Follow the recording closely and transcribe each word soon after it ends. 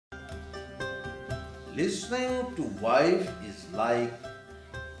Listening to wife is like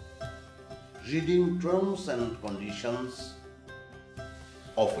reading terms and conditions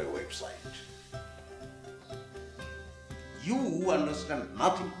of a website. You understand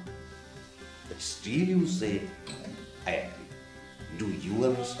nothing, but still you say, I agree. Do you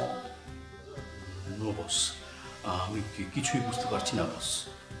understand? No, boss. আমি কিছুই বুঝতে পারছি না, বস।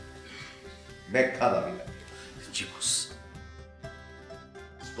 ব্যাখ্যা দাবি না। জি বস।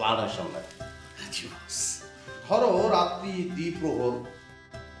 explanation লাগে। জি বস। ধরো রাত্রি দ্বিপ্রহর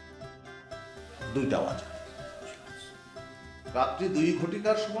 2টা বাজে। রাত্রি 2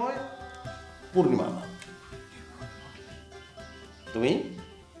 ঘটিকার সময় পূর্ণিমা। তুমি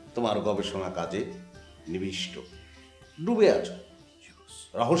তোমার গবেষণা কাজে নিবিষ্ট, ডুবে আছো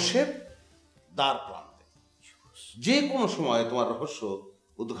রহস্যের দ্বার প্রান্তে। যে কোনো সময় তোমার রহস্য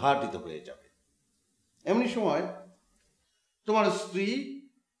উদ্ঘাটিত হয়ে যাবে। এমনি সময় তোমার স্ত্রী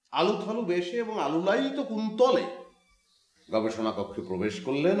আলুথালু বেশে এবং আলুলায়িত কুন্তলে গবেষণা কক্ষে প্রবেশ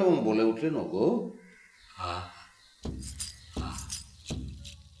করলেন এবং বলে উঠলেন, ওগো,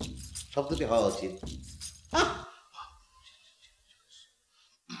 শব্দটি হওয়া উচিত।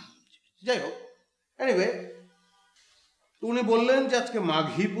 যাই হোক, এনিওয়ে, উনি বললেন যে আজকে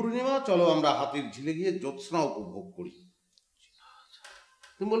মাঘী পূর্ণিমা, চলো আমরা হাতির ঝিলে গিয়ে জ্যোৎস্না উপভোগ করি।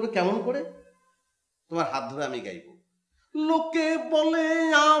 তুমি বলবে কেমন করে? তোমার হাত ধরে আমি গাইব, লোকে বলে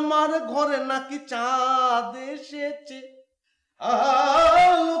আমার ঘরে নাকি চাঁদ এসেছে,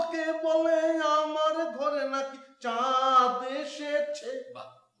 লোকে বলে আমার ঘরে নাকি চাঁদ এসেছে,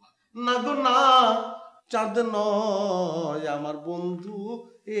 না গো না, চাঁদ নয় আমার বন্ধু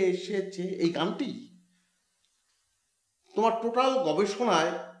এসেছে। এই গানটি তোমার টোটাল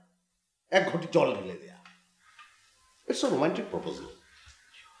গবেষণায় 1 ঘটি জল ঢেলে দেয়া। It's a romantic proposal,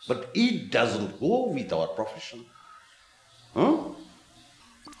 but it doesn't go with our profession.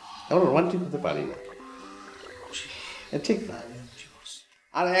 আমরা রোমান্টিক হতে পারি না, ঠিক না?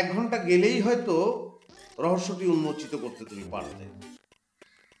 আর 1 ঘন্টা গেলেই হয়তো রহস্যটি উন্মোচিত করতে তুমি পারতে,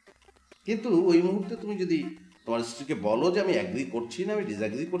 কিন্তু ওই মুহূর্তে তুমি যদি তোমার স্ত্রীকে বলো যে আমি অ্যাগ্রি করছি না, আমি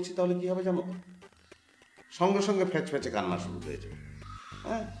ডিসঅ্যাগ্রি করছি, তাহলে কি হবে জানো? সঙ্গে সঙ্গে ফ্যাচ ফ্যাচে কান্না শুরু হয়ে যাবে,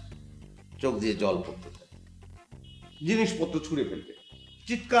 হ্যাঁ, চোখ দিয়ে জল পড়তে থাকে, জিনিসপত্র ছুঁড়ে ফেলবে,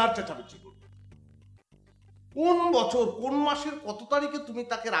 চিৎকার চেঁচামেচি করবে। কোন বছর কোন মাসের কত তারিখে তুমি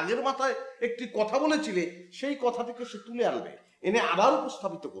তাকে রাগের মাথায় একটি কথা বলেছিলে, সেই কথাটিকে সে তুলে আনবে, এনে আবার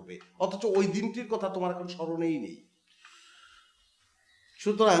উপস্থাপিত করবে, অথচ ওই দিনটির কথা তোমার এখন স্মরণেই নেই।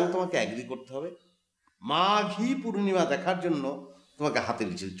 সুতরাং তোমাকে অ্যাগ্রি করতে হবে। মাঘী পূর্ণিমা দেখার জন্য তোমাকে হাতের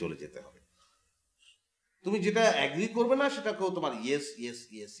ঝিল চলে যেতে হবে। তুমি যেটা অ্যাগ্রি করবে না সেটাকেও তোমার ইয়েস ইয়েস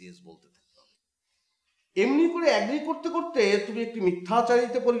ইয়েস ইয়েস বলতে থাকতে হবে। এমনি করে অ্যাগ্রি করতে করতে তুমি একটি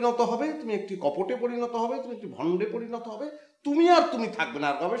মিথ্যাচারীতে পরিণত হবে, তুমি একটি কপটে পরিণত হবে, তুমি একটি ভণ্ডে পরিণত হবে। তুমি আর তুমি থাকবে না,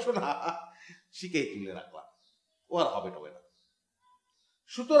 আর গবেষণা শিখেই তুলে রাখবা, ও আর হবে টবে না।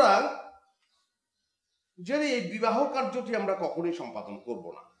 সুতরাং যে এই বিবাহ কার্যটি আমরা কখনোই সম্পাদন করব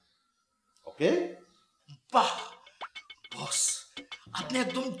না। ওকে? বাহ বস, আপনি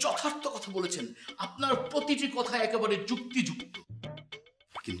একদম যথার্থ কথা বলেছেন। আপনার প্রতিটি কথা একেবারে যুক্তিযুক্ত।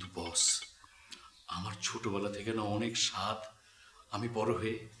 কিন্তু বস, আমার ছোটবেলা থেকে না অনেক স্বাদ আমি বড়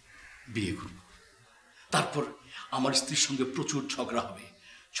হয়ে বিয়ে করব, তারপর আমার স্ত্রীর সঙ্গে প্রচুর ঝগড়া হবে,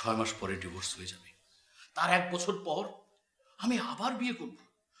 6 মাস পরে ডিভোর্স হয়ে যাবে, তার 1 বছর পর আমি আবার বিয়ে করব,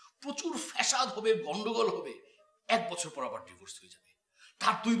 প্রচুর ফ্যাসাদ হবে, গন্ডগোল হবে, 1 বছর পর আবার ডিভোর্স হয়ে যাবে,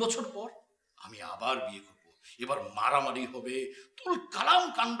 তার 2 বছর পর আমি আবার বিয়ে করব, এবার মারামারি হবে, তুল কালাম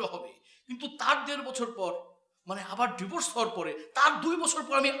কাণ্ড হবে, কিন্তু তার 1.5 বছর পর, মানে আবার ডিভোর্স হওয়ার পরে তার 2 বছর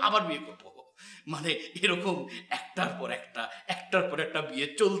পর আমি আবার বিয়ে করব। মানে এরকম একটার পর একটা বিয়ে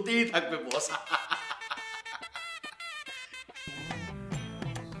চলতেই থাকবে বস।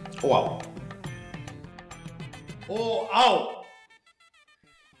 ওয়াও, ও আও।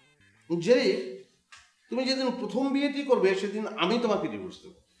 যে তুমি যেদিন প্রথম বিয়েটি করবে সেদিন আমি তোমাকে ডিভোর্স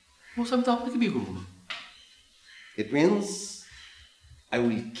দেবো। বস, আমি তো আপনাকে বিয়ে করবো না। It means I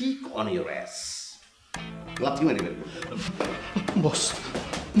will kick on your ass. লাথি মারি বের করব। বস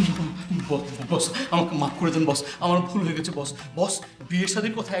বস, আমাকে মাফ করে দেন বস, আমার ভুল হয়ে গেছে বস। বস, বিয়ে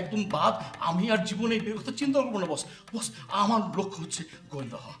শাদীর কথা একদম বাদ, আমি আর জীবনে এই কথা চিন্তা করবো না বস। বস, আমার লক্ষ্য হচ্ছে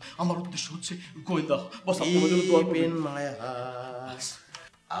গোয়েন্দা হওয়া, আমার উদ্দেশ্য হচ্ছে গোয়েন্দা হওয়া। বস, আপনি আমাদের দোয়া করবেন। In my heart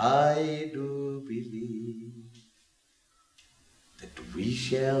I do believe that we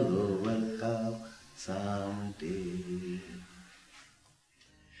shall overcome someday.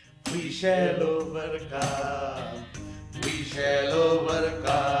 We shall overcome. We shall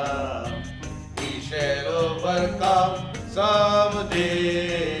overcome. We shall overcome someday.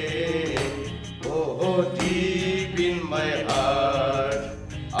 Oh, deep in my heart,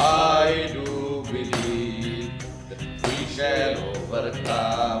 I do believe.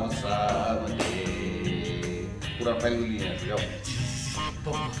 ফাইলগুলি নিয়ে আসি, যাও।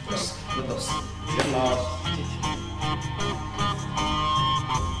 বস Get lost.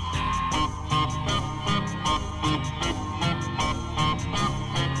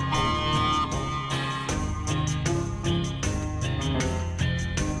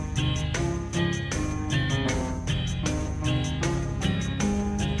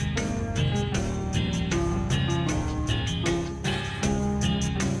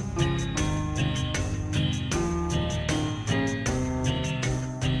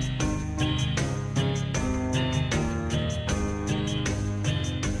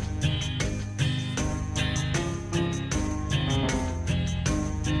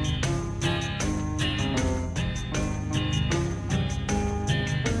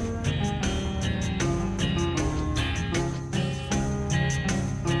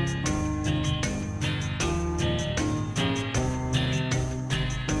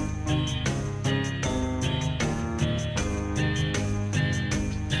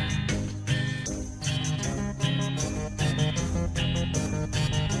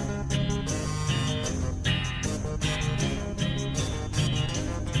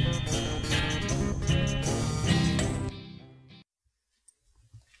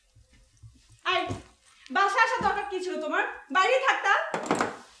 তোমার বাইরে থাকতা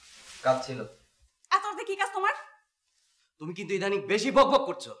কাজ ছিল। এত রাতে কি কাজ তোমার? তুমি কিন্তু ইদানিং বেশি বকবক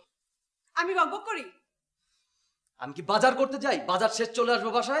করছো। আমি বকবক করি? আমি কি বাজার করতে যাই? বাজার শেষ চলে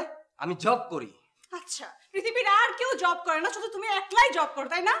আসবো বাসায়। আমি জব করি। আচ্ছা, পৃথিবীর আর কেউ জব করে না, শুধু তুমি একলাই জব করো,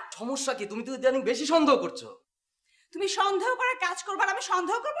 তাই না? সমস্যা কি? তুমি তো ইদানিং বেশি সন্দেহ করছো। তুমি সন্দেহ করে কাজ করবে আর আমি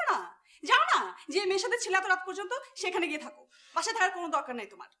সন্দেহ করবো না? যাও না, যে মেয়ের সাথে ছিল এত রাত পর্যন্ত সেখানে গিয়ে থাকো। বাসায় থাকার কোনো দরকার নেই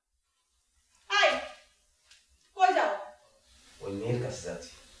তোমার। আই কই যাও? ওই মেয়ের কাছে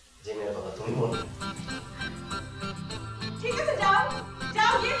যাচ্ছি, যে মেয়ের কথা তুমি বললে। ঠিক আছে, যাও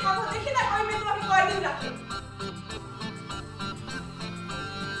যাও, গিয়ে থাকো। দেখি না ওই মেয়ে তোমাকে কয়দিন রাখে।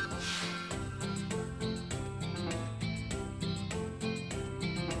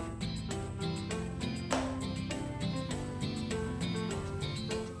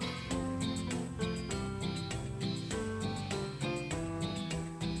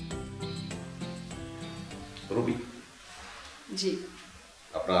 রবি জি,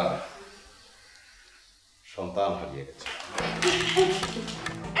 আপনার সন্তান হারিয়ে গেছে।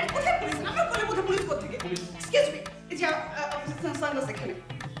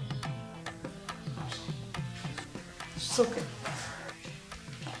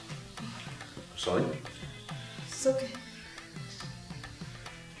 সরি,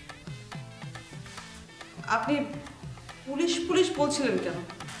 আপনি পুলিশ পুলিশ বলছিলেন কেন?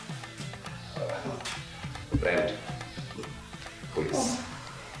 Brand police.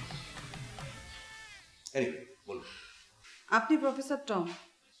 এনিওয়ে, বলুন। আপনি প্রফেসর টম?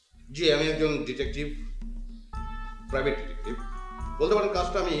 জি, আমি একজন ডিটেকটিভ, প্রাইভেট ডিটেকটিভ। বলতে পারেন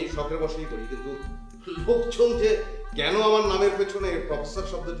কাজটা আমি শখের বসেই করি, কিন্তু লোকজন যে কেন আমার নামের পেছনে প্রফেসর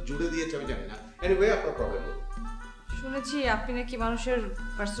শব্দটি জুড়ে দিয়েছে আমি জানি না। এনিওয়ে, আপনার প্রবলেম বলুন। শুনেছি আপনি নাকি মানুষের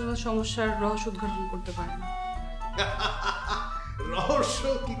পার্সোনাল সমস্যার রহস্য উদ্ঘাটন করতে পারেন। রহস্য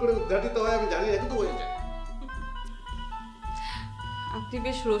কি করে উদ্ঘাটিত হয় আমি জানি না, কিন্তু হয়ে যায়। আপনি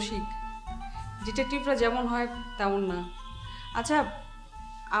বেশ রসিক। ডিটেকটিভরা যেমন হয় তেমন না। আচ্ছা,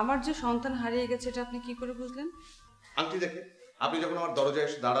 আমার যে সন্তান হারিয়ে গেছে এটা আপনি কি করে বুঝলেন? আংটি দেখে। আপনি যখন আমার দরজায়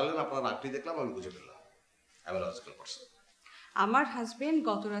এসে দাঁড়ালেন, আপনার আংটি দেখলাম, আমি বুঝে ফেললাম। আমি লজিক্যাল পারসন। আমার হাজবেন্ড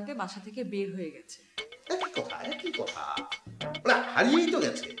গত রাতে বাসা থেকে বের হয়ে গেছে। একই কথা। ওরা হারিয়েই তো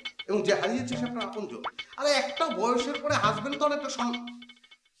গেছে, এবং যে হারিয়েছে সে আপনার আপনজন। আরে একটা বয়সের পরে হাজবেন্ড তো অনেকটা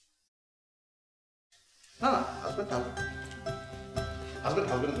না না, হাজবেন্ড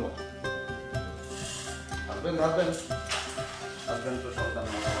তো সন্তান।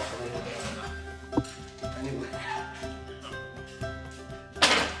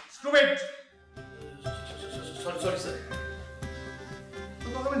 সরি স্যার,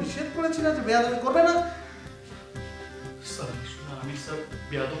 তোমাকে আমি নিষেধ করেছি না যে বেয়াদবি করবে না। আমি স্যার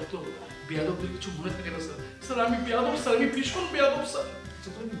বেয়াদব কিছু মনে থাকে না স্যার। স্যার আমি বেয়াদব স্যার, আমি ভীষণ বেয়াদব স্যার।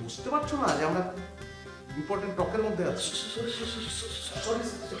 তুমি বুঝতে পারছো না যে আমরা ইম্পর্টেন্ট টকের মধ্যে আছি?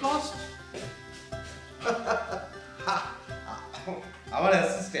 আমার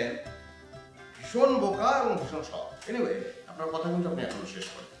অ্যাসিস্ট্যান্ট ভীষণ বোকা এবং ভীষণ সৎ। এনিওয়ে, আপনার কথা কিন্তু আপনি এখনো শেষ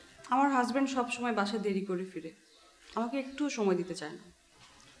করেন। আমার হাজবেন্ড সব সময় বাসায় দেরি করে ফিরে, আমাকে একটু সময় দিতে চায় না।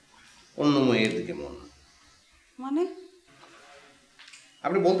 অন্য মেয়ের দিকে মন। মানে?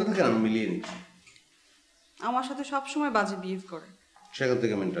 আপনি বলতে থাকেন, আমি মিলিয়ে নিচ্ছি। আমার সাথে সব সময় বাজে বিহেভ করে। সেখান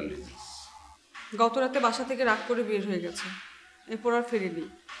থেকে মেন্টাল ডিজিজ। গত রাতে বাসা থেকে রাগ করে বের হয়ে গেছে, এরপর আর ফেরেনি।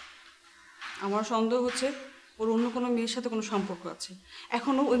 আমার সন্দেহ হচ্ছে ওর অন্য কোনো মেয়ের সাথে কোনো সম্পর্ক আছে,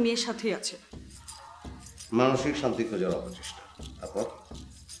 এখনো ওই মেয়ের সাথেই আছে। মানসিক শান্তি খোঁজার অপচেষ্টা। তারপর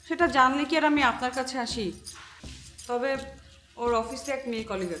সেটা জানলে কি আর আমি আপনার কাছে আসি? তবে ওর অফিসে এক মেয়ে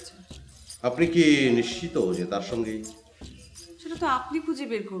কলিগ আছে। আপনি কি নিশ্চিত যে তার সঙ্গেই? সেটা তো আপনি খুঁজে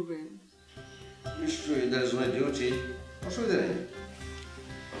বের করবেন। নিশ্চয়ই, দ্যাট ইজ মাই ডিউটি। অসুবিধা নেই।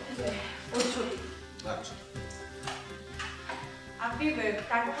 ওর ছবি। আচ্ছা, আপনি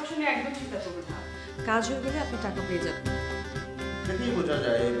টাকা পয়সা নিয়ে একদম চিন্তা করবেন না, কাজ হয়ে গেলে আপনি টাকা পেয়ে যাবেন। দেখেই বোঝা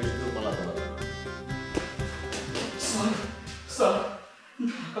যায় এই বেশি দূর পালাতে পারবে না। স্যার,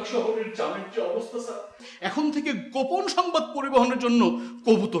 ঢাকা শহরের জামের যে অবস্থা স্যার, এখন থেকে গোপন সংবাদ পরিবহনের জন্য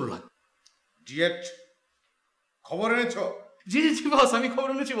কবুতর লাগে। ডিয়েট, খবর এনেছো? জি জি জি বস, আমি খবর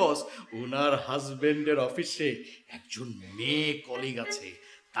এনেছি বস। ওনার হাজবেন্ডের অফিসে একজন মেয়ে কলিগ আছে,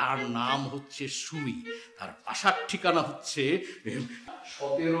 তার নাম হচ্ছে সুমি। তার বাসার ঠিকানা হচ্ছে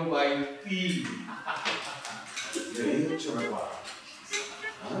 17/3। এই হচ্ছে ব্যাপার।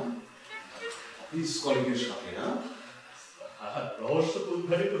 অফিস কলিগের সাথে, হ্যাঁ? রহস্য তো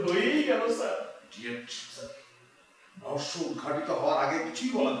উদ্ঘাটিত হয়েই গেল স্যার। ডিয়েট, রহস্য উদ্ঘাটিত হওয়ার আগে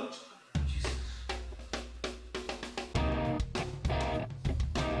কিছুই বলা যাচ্ছে না।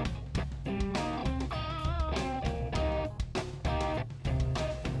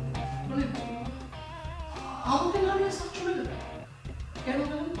 মানে আমাকে না নিয়ে স্যার চলে গেল কেন?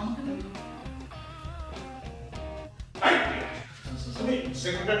 আমাকে না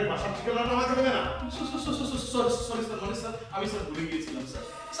সেক্রেটারি বাসার ঠিকানা আমাকে দেবে না? সরি স্যার, মানে স্যার আমি স্যার ভুলে গিয়েছিলাম স্যার।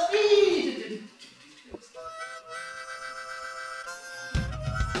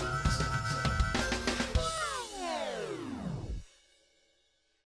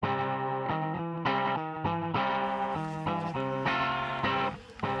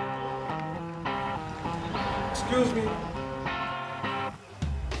 Excuse me.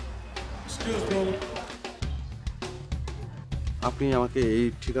 আপনি আমাকে এই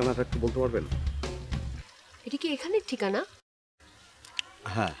ঠিকানাটা একটু বলতে পারবেন? এটা কি এখানের ঠিকানা?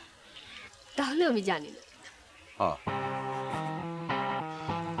 হ্যাঁ। তাহলে আমি জানি না। হ্যাঁ।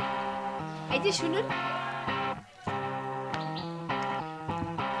 এই যে শুনুন,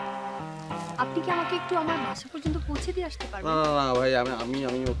 আপনি কি আমাকে একটু আমার বাসা পর্যন্ত পৌঁছে দিয়ে আসতে না পারবেন? না না ভাই,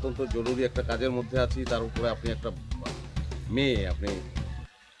 আমি অত্যন্ত জরুরি একটা কাজের মধ্যে আছি। তার উপরে আপনি একটা মেয়ে। আপনি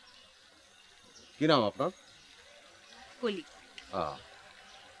কি নাম আপনার? কলি।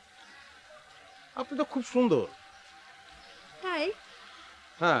 আপনি তো খুব সুন্দর। তাই?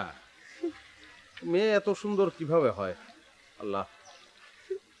 হ্যাঁ, মেয়ে এত সুন্দর কিভাবে হয় আল্লাহ!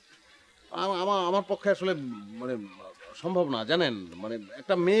 আমার পক্ষে আসলে মানে সম্ভব না, জানেন। মানে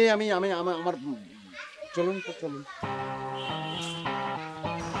একটা মেয়ে আমার চলুন তো চলুন।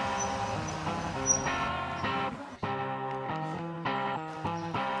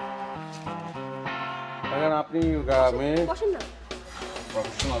 আপনি মেয়ে, বসেন না।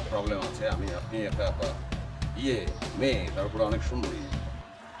 প্রফেশনাল প্রবলেম আছে। আপনি একটা মেয়ে, তার উপরে অনেক সুন্দরী।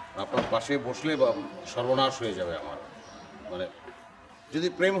 আপনার পাশে বসলে বা সর্বনাশ হয়ে যাবে আমার। মানে যদি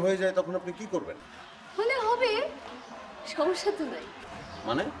প্রেম হয়ে যায় তখন আপনি কি করবেন? হলে হবে, সমস্যা তো নাই।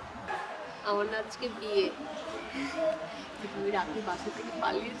 মানে আমার না আজকে বিয়ে, তুমি রাতে বাসা থেকে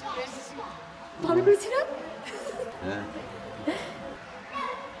পালিয়ে চলে এসেছি। ভালো করেছি না? হ্যাঁ,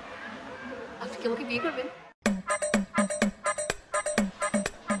 আপনি কি আমাকে বিয়ে করবেন?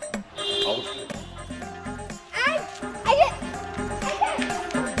 অবশ্যই।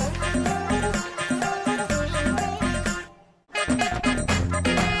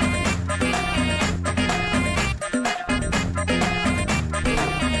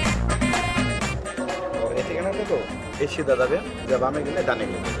 এই ঠিকানাটা তো এই সিধা যাবে, যা বামে গেলে ডানে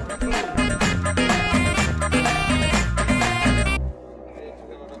গেলে।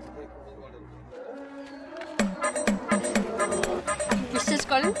 বিশ্বাস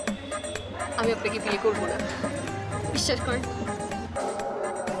করেন, আমি আপনাকে বিয়ে করবো না। বিশ্বাস করেন।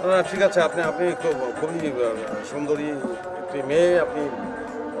 ঠিক আছে, আপনি খুবই সুন্দরী একটি মেয়ে। আপনি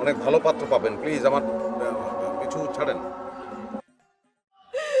অনেক ভালো পাত্র পাবেন। প্লিজ আমার কিছু ছাড়েন।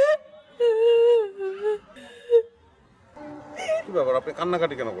 কি ব্যাপার, আপনি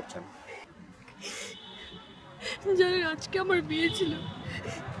কান্নাকাটি কেন করছেন? জানেন, আজকে আমার বিয়ে ছিল,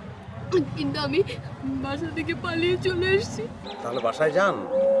 কিন্তু আমি বাসা থেকে পালিয়ে চলে এসেছি। তাহলে বাসায় যান।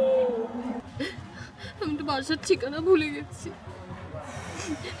 আমি তো বাসার ঠিকানা ভুলে গেছি।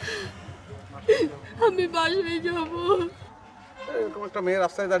 আমি বাসায় যাব। এরকম একটা মেয়ে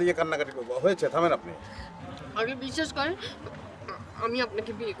রাস্তায় দাঁড়িয়ে কান্নাকাটি করবো হয়েছে? থামেন আপনি। আগে বিশ্বাস করেন, আমি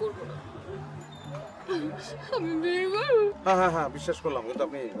আপনাকে বিয়ে করবো না। আমি বিয়ে করব। হ্যাঁ বিশ্বাস করলাম, কিন্তু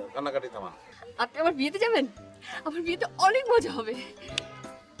আপনি কান্নাকাটি থামান। আপনি আমার বিয়েতে যাবেন? আমার বিয়েতে অনেক মজা হবে,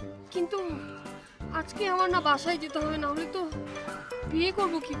 কিন্তু আজকে আমার না বাসায় যেতে হবে, না হলে তো বিয়ে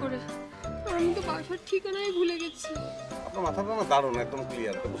করবো কি করে? আমার আমি তো বাসার ঠিকানাই ভুলে গেছি। আপনার মাথাটা না দারুণ, একদম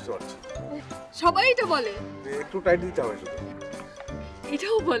ক্লিয়ার, তো বুঝতে পারছি। সবাই তো বলে। একটু টাইট দিতে হবে শুধু।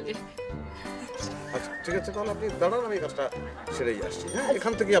 এটাও বলে। আচ্ছা ঠিক আছে, তাহলে আপনি দাঁড়ান, আমি কাজটা সেরেই আসছি। হ্যাঁ,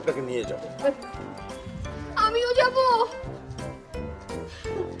 এখান থেকে আপনাকে নিয়ে যাব। আমিও যাব।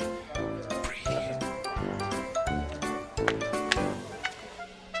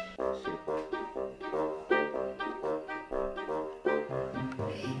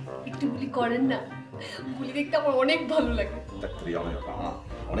 একটু গুলি করেন না, গুলি দেখতে আমার অনেক ভালো লাগে। ডাক্তারি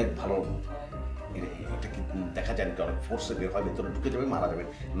অনেক ভালো, এটা কি দেখা যায় না, অনেক ফোর্সে বের হয়, ভেতরে ঢুকে যাবে, মারা যাবে।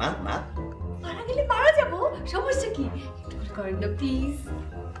 না না, মারা গেলে মারা যাবো, সমস্যা কি? একটু গুলি করেন না প্লিজ।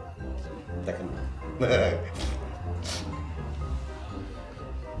 দেখেন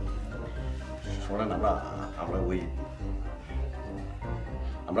শোনেন,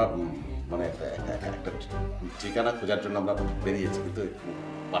 আমরা মানে একটা ঠিকানা খোঁজার জন্য আমরা বেরিয়েছি, কিন্তু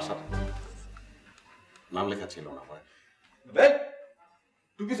বাসার নাম লেখা ছিল না।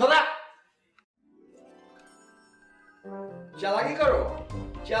 টুপি ধরা, চালাকি করো,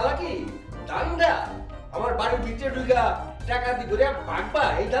 চালাকি দান্দা, আমার বাড়ির ভিতরে ঢুকা টাকা দি করে ভাগবা,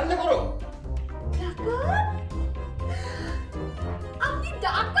 এই দান্দা করো। আপনি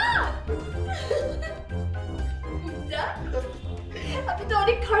ডাকাত? আপনি তো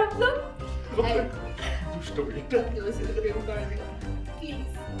অনেক খারাপ লোক। দুষ্ট মেয়েটা।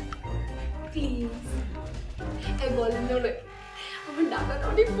 প্লিজ প্লিজ, এই বলেন না, আমার ডাকাত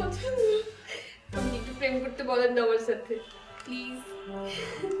অনেক পছন্দ। আপনি একটু প্রেম করতে বলেন না আমার সাথে, প্লিজ।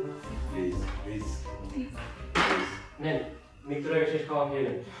 নেন, মৃত্যুর আগে শেষ খাওয়া খেয়ে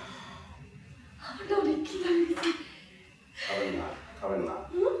নেন। আমারটা অনেক খিদা লেগেছে। খাবেন না, খাবেন না,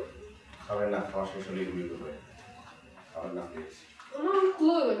 খাবেন না, খাওয়া শেষ হলে ঘুমিয়ে পড়বে। খাবেন না প্লিজ। আমার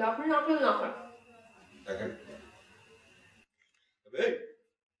খুব গেছে, আপনি না খেলে না খান। দেখেন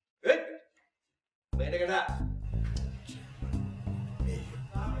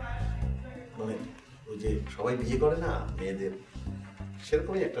মানে ওই যে সবাই বিয়ে করে না মেয়েদের,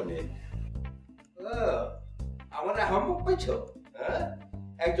 সেরকমই একটা মেয়ে। আমার হামক পাইছো, হ্যাঁ?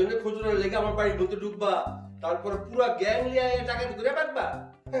 একজনের খোঁজনের লেগে আমার বাড়ির মধ্যে ঢুকবা, তারপরে পুরো গ্যাং লিয়ে টাকা ধরে পাকবা।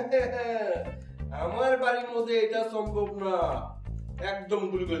 আমার বাড়ির মধ্যে এটা সম্ভব না, একদম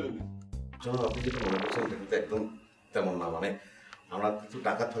গুলি করে দেবো। চলো, আপনি যেটা মনে করছেন এটা কিন্তু একদম তেমন না। মানে আমরা কিছু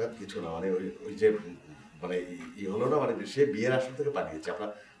টাকা থাকার কিছু না, মানে ওই যে মানে ই হলো না, মানে সে বিয়ের আসর থেকে পাঠিয়েছে,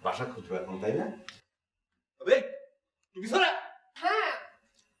 আপনার বাসা খুঁজবো এখন, তাই না? তুমি সরা। হ্যাঁ,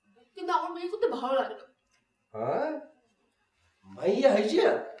 কিন্তু আমার বিয়ে করতে ভালো লাগে না। হ্যাঁ, মাইয়া হয়েছে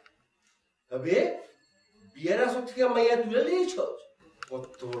তবে বিয়ের আসর থেকে মাইয়া তুলে নিয়েছ, কত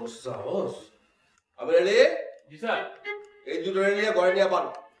বড় সাহস। আমি রেডি? জি স্যার। এই দুটো নিয়ে ঘরে নিয়ে পান,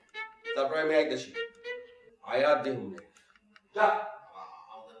 তারপরে আমি আইতেছি। আয়াত দেখুন যা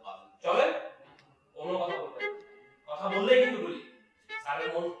চলে, কোনো কথা বলতে, কথা বললেই কিন্তু বলি। স্যারের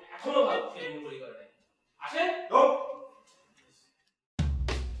মন এখনো ভালো, সে গুলি করে নাই। আসে তো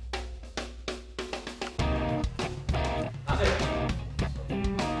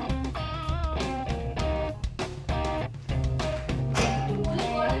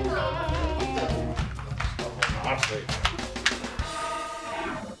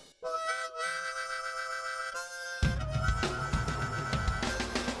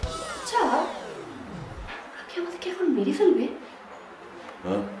মেরে ফেলবে?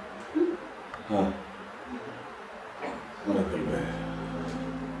 হ্যাঁ হ্যাঁ, মনে ফেলবে।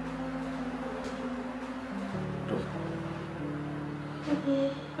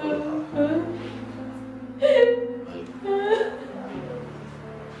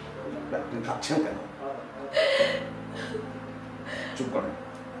 আপনি কাঁদছেন কেন? চুপ করেন।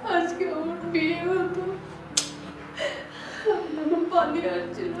 আজকে আমার বিয়ে হতো, আমি পালিয়ে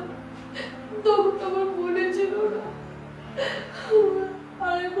আসছিলাম, তখন আমার মনে ছিল না,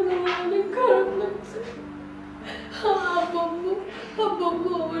 আর এখন আমার অনেক খারাপ লাগছে। আব্বু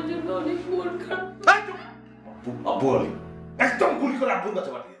আমার জন্য অনেক মন খারাপ। আব্বু আলী একদম গুলি করে আব্বুর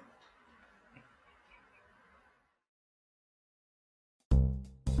কাছে পাঠিয়ে।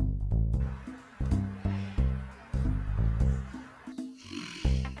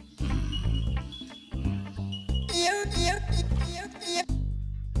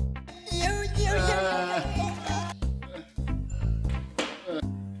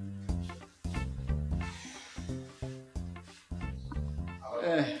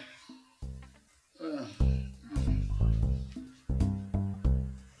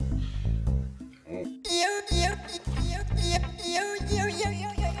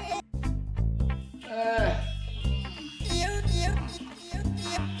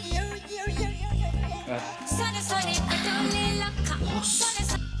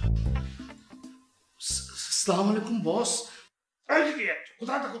 আসসালামু আলাইকুম বস।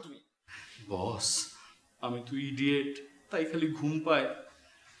 কোথায় থাকো তুমি? বস আমি তো ইডিয়েট, তাই খালি ঘুম পায়।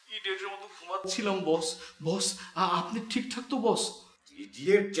 ইডিয়েটের মতো ঘুমাচ্ছিলাম বস। বস আপনি ঠিকঠাক তো বস?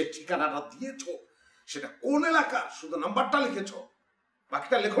 ইডিয়েট যে ঠিকানাটা দিয়েছো সেটা কোন এলাকার শুধু নাম্বারটা লিখেছো,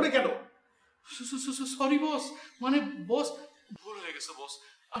 বাকিটা লেখোনি কেন? সরি বস, মানে বস ভুল হয়ে গেছে বস।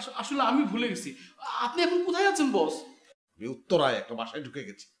 আসলে আমি ভুলে গেছি। আপনি এখন কোথায় আছেন বস? আমি উত্তরায় একটা বাসায় ঢুকে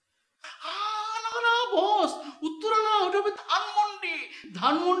গেছি। না না বস, উত্তরা না, ওটা হবে ধানমন্ডি।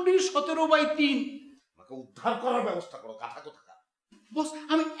 ধানমন্ডির 17/3। আমাকে উদ্ধার করার ব্যবস্থা করো, গাথা কোথাকার। বস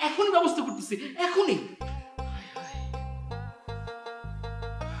আমি এখনই ব্যবস্থা করতেছি, এখনই।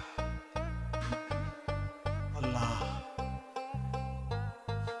 আল্লাহ,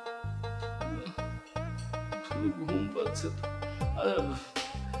 ঘুম পাচ্ছে তো।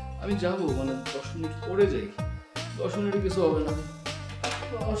 আমি যাবো, মানে 10 মিনিট পরে যাই। 10 মিনিটে কিছু হবে না।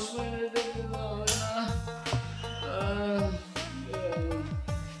 10 মিনিটে কিছু হবে না।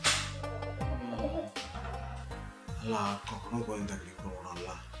 আল্লাহ, কখনো গোয়েন্দাগিরি করবো না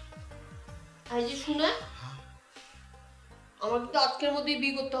আল্লাহ। এই যে শুনে, আমাকে তো আজকের মধ্যেই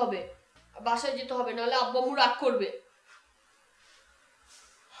বিয়ে করতে হবে, আর বাসায় যেতে হবে, নাহলে আব্বু আম্মু রাগ করবে।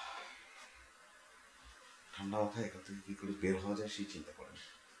 ঠান্ডা মাথায় এখান থেকে কি করে বের হওয়া যায় সেই চিন্তা করেন।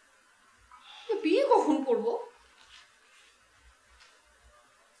 বিয়ে কখন করবো?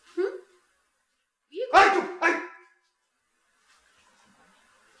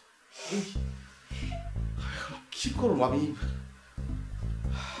 কি করবো আমি?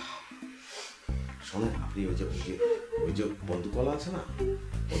 শোনেন, আপনি ওই যে বন্ধুকলা আছে না,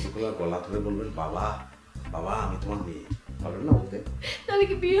 বন্ধুকলার গলা ধরে বলবেন, বাবা বাবা আমি তোমার মেয়ে, পারবেন না বলতে? তাহলে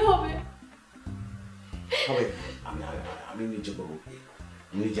কি বিয়ে হবে? হবে। আমি নিজে করবো,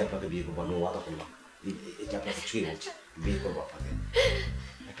 নিজে আপনাকে বিয়ে করবো, আমি ওয়াদা করলাম। এটা আপনাকে ছুঁয়ে বলছি, বিয়ে করবো আপনাকে।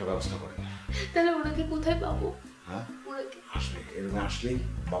 একটা ব্যবস্থা করেন। তাহলে ওনাকে কোথায় পাবো? হ্যাঁ, ওনাকে আসলে এরকম আসলেই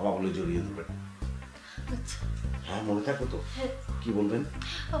বাবা বলে জড়িয়ে ধরবেন। আচ্ছা হ্যাঁ, মনে থাকো তো? কি বলবেন?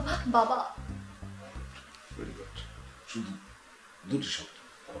 বাবা। Very good. শুধু দুটি শব্দ,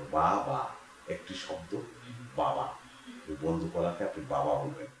 বাবা। একটি শব্দ বাবা। বন্ধুকলাকে আপনি বাবা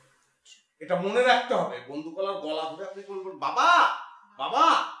বলবেন, এটা মনে রাখতে হবে। বন্ধুকলার গলা ধরে আপনি বলবেন, বাবা বাবা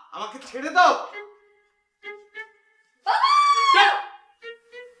আমাকে ছেড়ে দাও।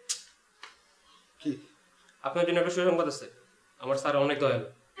 কি আপনার জন্য একটা সুসংবাদ আছে। আমার স্যার অনেক দয়ালু,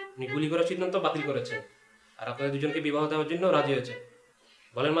 উনি গুলি করার সিদ্ধান্ত বাতিল করেছেন, আর আপনাদের দুজনকে বিবাহ দেওয়ার জন্য রাজি হয়েছে।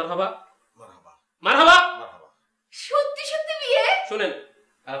 বলেন মারহাবা। মারহাবা মারহাবা। মারহাবা। সত্যি সত্যি বিয়ে? শুনেন,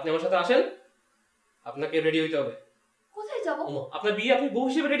 আর আপনি আমার সাথে আসেন, আপনাকে রেডি হইতে হবে। কোথায় যাবো? আপনার বিয়ে, আপনি বউ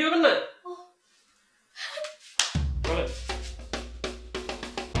হিসেবে রেডি হবেন না? বলেন।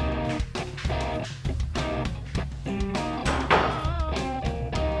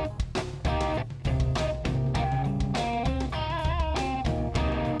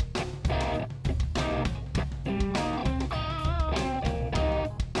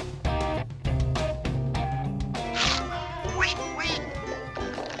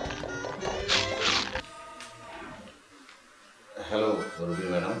 হ্যালো রবি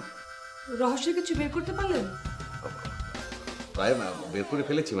ম্যাডাম। রহস্যের কিছু বের করতে পারলেন? প্রায় বের করে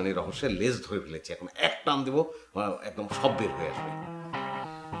ফেলেছি, মানে রহস্যের লেজ ধরে ফেলেছি। এখন এক টান দেবো, একদম সব বের হয়ে আসবে।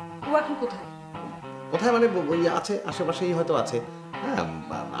 ও এখন কোথায়? কোথায় মানে ওই আছে, আশেপাশেই হয়তো আছে। হ্যাঁ,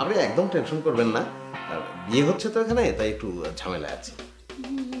 আপনি একদম টেনশন করবেন না। বিয়ে হচ্ছে তো এখানে, তাই একটু ঝামেলা আছে।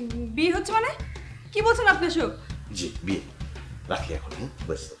 বিয়ে হচ্ছে মানে? কি বলছেন আপনি এসব? জি, বিয়ে। রাখি এখন। হ্যাঁ,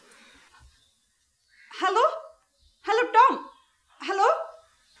 ব্যস্ত। Hello hello Tom, hello.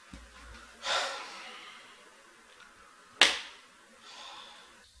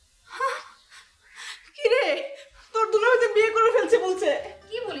 কি রে, তোর দুলাভাই বিয়ে করে ফেলছে বলছে।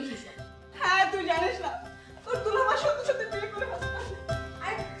 কি বলিস এসব? হ্যাঁ, তুই জানিস না, তোর দুলাভাই সত্যি সত্যি বিয়ে করে ফেলছে।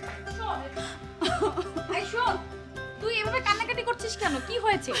 আই শোন, তুই এভাবে কান্নাকাটি করছিস কেন? কি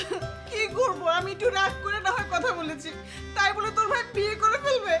হয়েছে? কি করবো, আমি একটু রাগ করে না হয় কথা বলেছি, তাই বলে তোর ভাই বিয়ে করে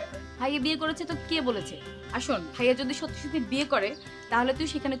ফেলবে? ভাইয়া বিয়ে করেছে তো কে বলেছে? আর শোন, ভাইয়া যদি সত্যি সত্যি বিয়ে করে তাহলে তুই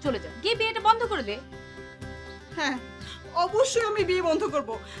সেখানে চলে যা, গিয়ে বিয়েটা বন্ধ করে দে। হ্যাঁ, অবশ্যই আমি বিয়ে বন্ধ করব।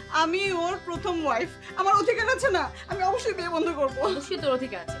 আমি ওর প্রথম ওয়াইফ, আমার অধিকার আছে না? আমি অবশ্যই বিয়ে বন্ধ করব। অবশ্যই তোর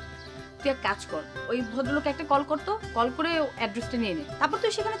অধিকার আছে। তুই এক কাজ কর, ওই ভদ্রলোকে একটা কল করতো, কল করে অ্যাড্রেসটা নিয়ে নে, তারপর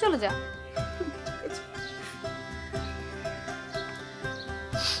তুই সেখানে চলে যা।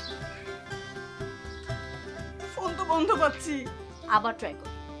 ফোন তো বন্ধ পাচ্ছি। আবার ট্রাই কর।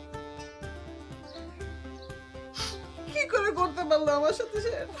 কি করে করতে পারলো আমার সাথে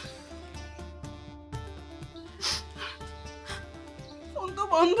সে? ফোন তো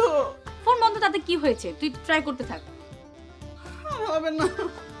বন্ধ। ফোন বন্ধ তাতে কি হয়েছে? তুই ট্রাই করতে থাক। আর হবে না।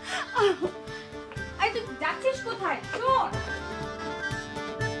 আই তুই যাচ্ছিস কোথায়? শোন।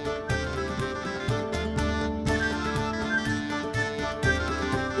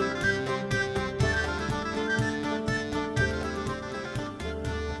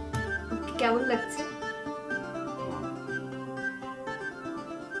 কেমন লাগছে?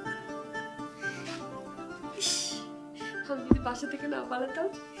 আমি যদি বাসা থেকে না পালাতাম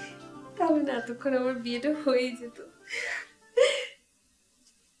তাহলে না এতক্ষণ আমার বিয়েটা হয়েই যেত।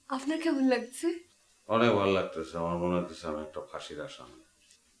 আপনার কেমন লাগছে? অনেক ভালো লাগতেছে, আমার মনে হচ্ছে আমি একটা ফাঁসির আসামি।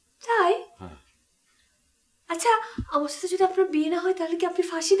 তাই? হ্যাঁ। আচ্ছা, আমার সাথে যদি আপনার বিয়ে না হয় তাহলে কি আপনি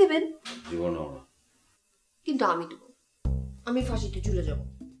ফাঁসি দেবেন? জীবনেও না। কিন্তু আমি দেবো, আমি ফাঁসিতে ঝুলে যাবো।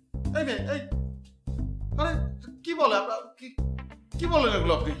 এই আরে কি বলে কি বলেন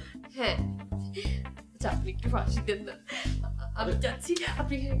এগুলো আপনি? হ্যাঁ, আচ্ছা আপনি একটু ফাঁসি দেন না, আমি চাচ্ছি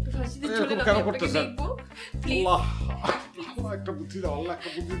আপনি একটু ফাঁসিতে ঝুলে কেন করতেছেন? প্লিজ। একটা বুদ্ধি দাও আল্লাহ,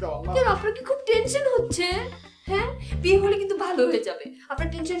 একটা বুদ্ধি দাও আল্লাহ। কেন আপনার কি খুব টেনশন হচ্ছে? হ্যাঁ, বিয়ে হলে কিন্তু ভালো হয়ে যাবে, আপনার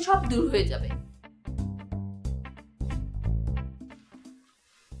টেনশন সব দূর হয়ে যাবে।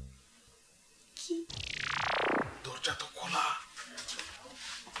 কি দরজা তো খোলা।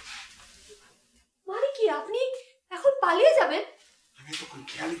 মানে কি আপনি এখন পালিয়ে যাবেন? আমি তখন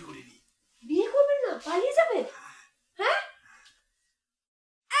খেয়ালই করিনি। বিয়ে করবেন না, পালিয়ে যাবেন? হ্যাঁ,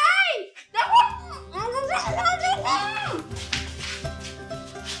 এই দেখো,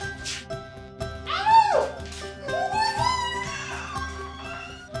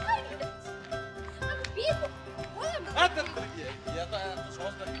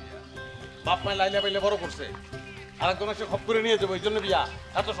 বাপ মায় লাইলে পাইলে বড় করছে, আর একজন এসে খপ করে নিয়ে যাবো, এই জন্য বিয়া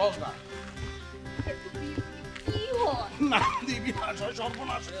এত সহজ না।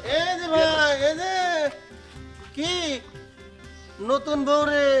 এই যে ভাই, এই যে কি নতুন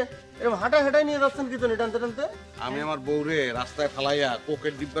বউরে এরকম হাঁটাই নিয়ে যাচ্ছেন কি জন্য টানতে টানতে? আমি আমার বউরে রাস্তায় ফালাইয়া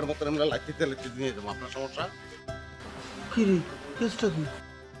কোকের ডিব্বার মতন আমরা লাইতে নিয়ে যাবো। আপনার সমস্যা কি রে, কেসটা কি?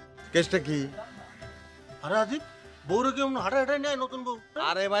 কেসটা কি? আরে আজিব, বউরে কেমন হাঁটাই নেয় নতুন বউ?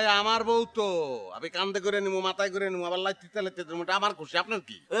 আরে ভাই আমার বউ তো, আমি কান্দে করে নিবো, মাথায় করে নিবো, আবার লাইতে দেবো, এটা আমার খুশি। আপনার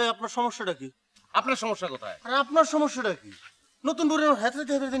কি? আপনার সমস্যাটা কি? আপনার সমস্যা কোথায়? আরে আপনার সমস্যাটা কি? নতুন বউরে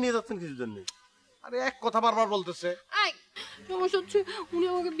হেঁচড়ে নিয়ে যাচ্ছেন কিছু জন্য? আরে এক কথা বারবার বলতেছে। এই সমস্যা হচ্ছে উনি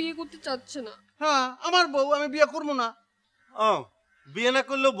আমাকে বিয়ে করতে চাচ্ছে না। হ্যাঁ, আমার বউ, আমি বিয়ে করবো না। ও, বিয়ে না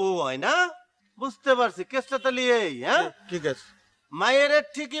করলেও বউ হয় না? বুঝতে পারছি, কেসটা তাহলে এই। হ্যাঁ, ঠিক আছে। মায়ের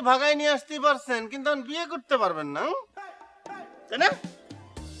ঠিকই ভাগাই নিয়ে আসতে পারছেন, কিন্তু এখন বিয়ে করতে পারবেন না, তাই না?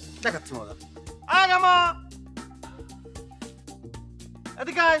 দেখাচ্ছি মজা। আয় মা,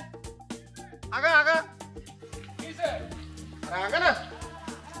 এদিকে আয়, আগা আগা, আগা না।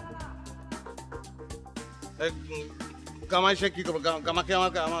 কামাই সে কি করবো? কামাকে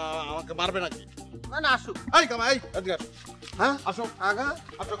আমাকে মারবে নাকি? না না, আসুক। এই কামাই, এদিকে আসো। হ্যাঁ, আসো আগা।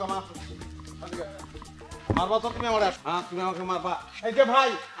 আসো কামা, আসো। এদিকে আসো। মারবা তো তুমি আমার? হ্যাঁ, তুমি আমাকে মারবা। এই যে ভাই,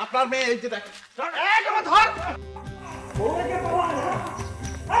 আপনার মেয়ে, এই যে দেখেন। এই কামা ধর।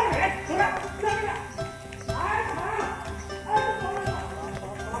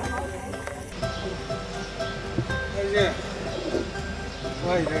 এই যে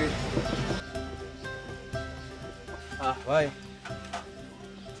ভাই, ভাই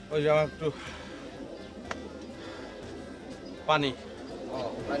ওই যে আমার একটু পানি। ও,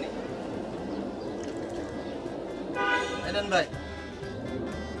 পানি এনেন ভাই।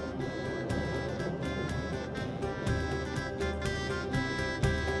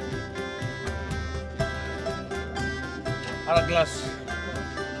 আর এক গ্লাস।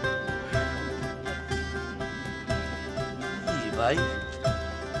 কি ভাই?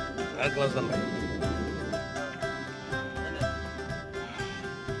 আর এক গ্লাস দেন ভাই।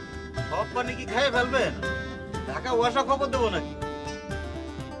 সব পানি কি খেয়ে ফেলবেন? ঢাকা ওয়াসা খবর দেবো নাকি?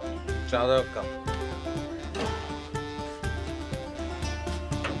 চা দাও কাপ।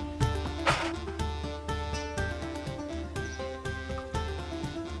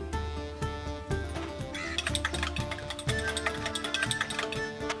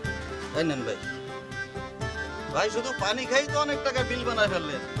 এই নেন ভাই। ভাই শুধু পানি খাই তো অনেক টাকা বিল বানায়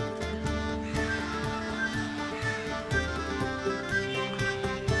ফেললেন।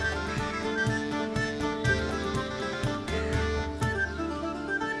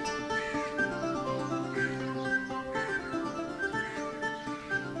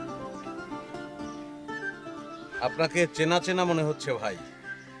 আপনাকে চেনা চেনা মনে হচ্ছে ভাই।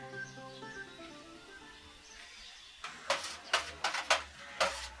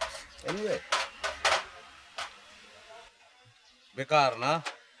 বেকার না,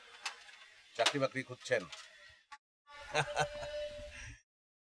 চাকরি বাকরি খুঁজছেন?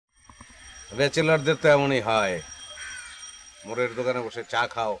 ব্যাচেলারদের তো এমনই হয়, মোড়ের দোকানে বসে চা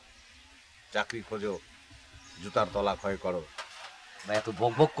খাও, চাকরি খোঁজো, জুতার তলা ক্ষয় করো। ভাই এত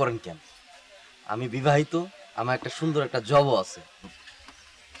বক বক করেন কেন? আমি বিবাহিত, আমার একটা সুন্দর একটা জবও আছে।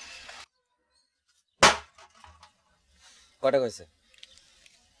 কয়টা কইছে?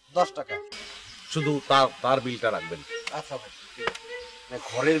 10 টাকা। শুধু তার বিলটা রাখবেন। আচ্ছা ভাই,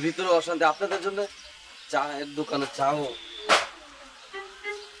 ঘরের ভিতরে অশান্তি, আপনাদের জন্য চায়ের দোকানে চাও।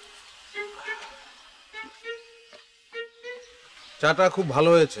 চাটা খুব ভালো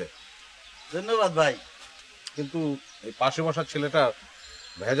হয়েছে। ধন্যবাদ ভাই। কিন্তু এই পাশে বসা ছেলেটা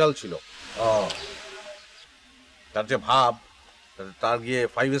ভেজাল ছিল। ও, তার যে ভাব, তার গিয়ে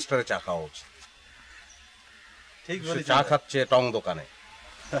 5 স্টারে চা খাওয়া উচিত। ঠিক সে বলেছেন। চা খাচ্ছে টং দোকানে।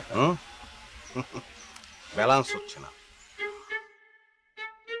 ব্যালেন্স হচ্ছে না।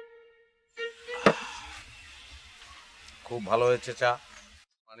 খুব ভালো হয়েছে চা,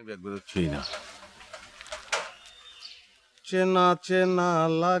 পানি ব্যাগ বেরোচ্ছেই না। চেনা চেনা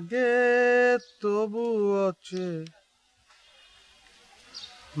লাগে তবু আছে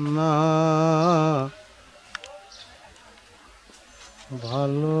না,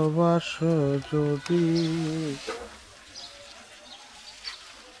 ভালোবাসো যদি।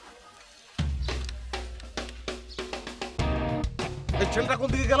 এই ছেলেটা কোন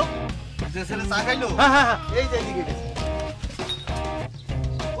দিকে গেল? যে ছেলে চা খাইলো, হ্যাঁ হ্যাঁ হ্যাঁ, এই যে এদিকে গেছে।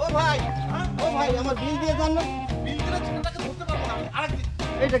 ও ভাই, ও ভাই, আমার বিল দিয়ে দেন না। বিল দিলে ছেলেটাকে ধরতে পারবো না। আরেকদিন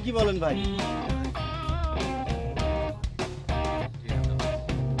এটা কি বলেন ভাই?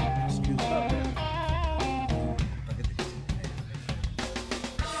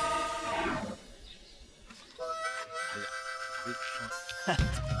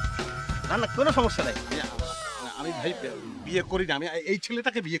 না না, কোনো সমস্যা নাই। আমি ভাই বিয়ে করি না, আমি এই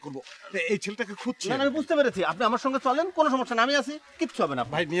ছেলেটাকে বিয়ে করবো। এই ছেলেটাকে খুঁজছি। না না, আমি বুঝতে পেরেছি, আপনি আমার সঙ্গে চলেন, কোনো সমস্যা না, আমি আছি, কিচ্ছু হবে না।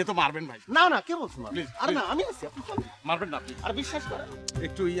 ভাই নিয়ে তো মারবেন ভাই। না না, কে বলছো Please, আরে না, please. আমি আছি, আপনি চলেন। মারবেন না আপনি। আর বিশ্বাস করেন।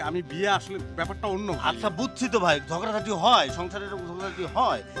 একটু আমি বিয়ে আসলে ব্যাপারটা অন্য। আচ্ছা বুঝছি তো ভাই, ঝগড়াঝাটি হয়, সংসারের ঝগড়াঝাটি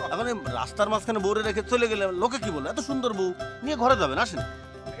হয়। এখন এই রাস্তার মাঝখানে বউরে রেখে চলে গেলে লোকে কি বলে, এত সুন্দর বউ নিয়ে ঘরে যাবেন, আসেন।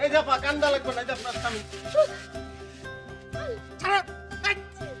 এই যে আপা, কান্দা লাগবে না, এই যে আপনার স্বামী।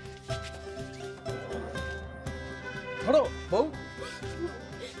 ধরো বউ।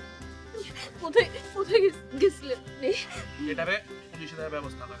 কোথায় কোথায় গেছিলেন? এটারে পুলিশের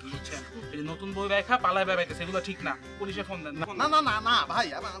ব্যবস্থা করেন, বুঝছেন? এই যে নতুন বই ব্যাখ্যা পালায় ব্যাখ্যা সেগুলো ঠিক না, পুলিশে ফোন দেন। না না না না ভাই,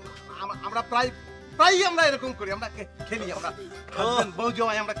 আমরা প্রায় আমরা এরকম করি, আমরা খেলি, আমরা husband, বউ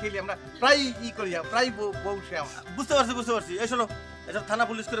জমাই আমরা খেলি, আমরা প্রায় করি, প্রায় বউ সে আমরা। বুঝতে পারছি। এই শোনো, এসব থানা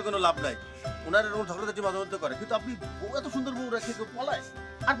পুলিশ করে কোনো লাভ নাই। ওনার এরকম ঝগড়াঝাটি মাঝে মধ্যে করে, কিন্তু আপনি বউ, এত সুন্দর বউ রেখে কেউ পলায়?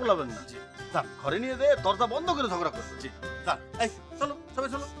 আর পলাবেন না। যান, ঘরে নিয়ে যেয়ে দরজা বন্ধ করে ঝগড়া করবে। যান, এই চলো, সবাই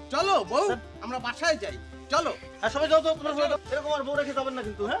চলো। চলো বউ, আমরা বাসায় যাই। চলো হ্যাঁ, সবাই যাও তো, তোমরা সবাই যাও। এরকম আর বউ রেখে যাবেন না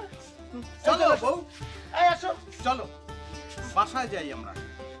কিন্তু, হ্যাঁ? চলো বউ, এই আসো। চলো বাসায় যাই আমরা।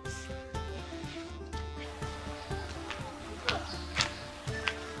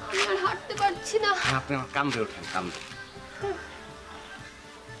 আমি আর হাঁটতে পারছি না। আপনি আমার কান্দে ওঠেন, কান্দে।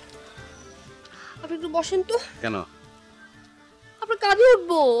 আপনি একটু বসেন তো, কেন? আপনার কাঁধে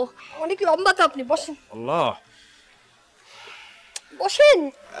উঠবো, অনেক লম্বা তো আপনি, বসেন আল্লাহ, বসেন।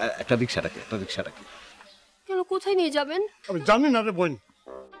 একটা রিক্সা ডাকি। কেন, কোথায় নিয়ে যাবেন? আমি জানি না রে বোন,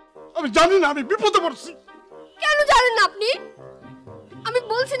 আমি জানি না, আমি বিপদে পড়ছি। কেন জানেন না আপনি? আমি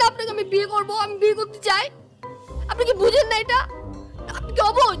বলছি না আপনাকে আমি বিয়ে করব, আমি বিয়ে করতে চাই। আপনি কি বুঝেন না এটা? আপনি কি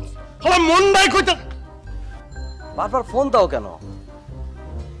অবুঝ? আমার মন নাই কইতে। বারবার ফোন দাও কেন?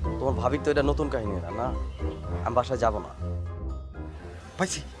 তোমার ভাবির তো এটা নতুন কাহিনী না, না? আমি বাসায় যাব না।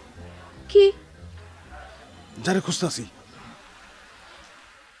 পাইছি, কি? যারে খুঁজতেছি।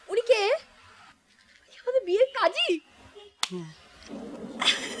 উনি কে? আমাদের বিয়ের কাজী?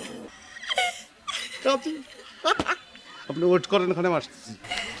 আপনি ওয়েট করেন, ওখানে আমি আসতেছি।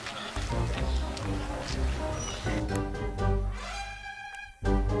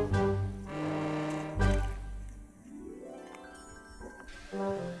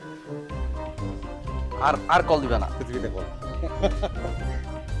 আর কল দিবে না। পৃথিবীতে কল।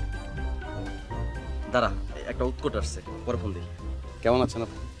 দাঁড়া, একটা উৎকট আসছে, পরে ফোন দিই। কেমন আছেন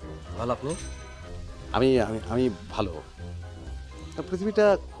আপনি? ভালো, আপনি? আমি ভালো। পৃথিবীটা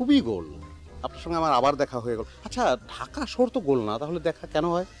খুবই গোল। আপনার সঙ্গে আমার আবার দেখা হয়ে গেল। আচ্ছা, ঢাকা শহর তো গোল না, তাহলে দেখা কেন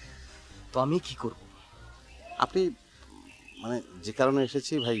হয়? তো আমি কি করব? আপনি মানে যে কারণে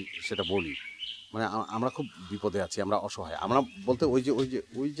এসেছি ভাই সেটা বলি। মানে আমরা খুব বিপদে আছি, আমরা অসহায়। আমরা বলতে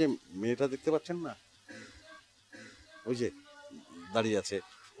ওই যে মেয়েটা দেখতে পাচ্ছেন না, ওই যে দাঁড়িয়ে আছে,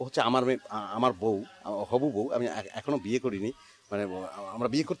 ও হচ্ছে আমার মেয়ে, আমার বউ, হবু বউ। আমি এখনো বিয়ে করিনি, মানে আমরা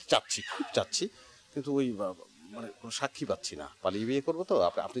বিয়ে করতে চাচ্ছি, খুব চাচ্ছি, কিন্তু ওই মানে কোনো সাক্ষী পাচ্ছি না। পালিয়ে বিয়ে করবো তো,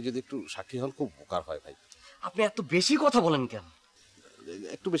 আপনি যদি একটু সাক্ষী হন খুব উপকার হয় ভাই। আপনি এত বেশি কথা বলেন কেন?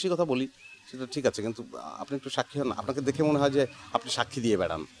 একটু বেশি কথা বলি, সেটা ঠিক আছে, কিন্তু আপনি একটু সাক্ষী হন না। আপনাকে দেখে মনে হয় যে আপনি সাক্ষী দিয়ে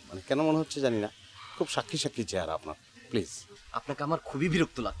বেড়ান, মানে কেন মনে হচ্ছে জানি না, খুব সাক্ষী সাক্ষী চেহারা আপনার। প্লিজ। আপনাকে আমার খুবই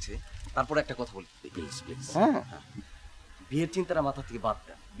বিরক্ত লাগছে, তারপরে একটা কথা বলি। Please please. হ্যাঁ, বিয়ের চিন্তাটা মাথা থেকে বাদ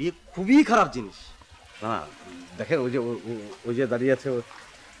দেন, বিয়ে খুবই খারাপ জিনিস। না দেখেন, ওই যে দাঁড়িয়ে আছে,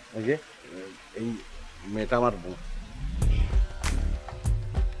 ওই যে এই মেয়েটা আমার বউ।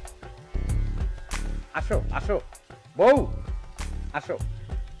 আসো আসো বউ, আসো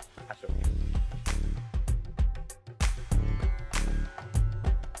আসো।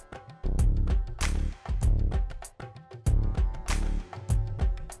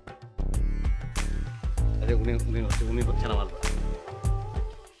 আরে উনি হচ্ছেন আমার।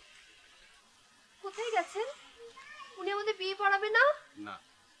 কোথায় গেছেন? উনি আমাদের বিয়ে পড়াবে না? না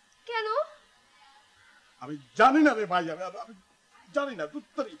কেন? আমি জানি না রে ভাই, আমি জানি না।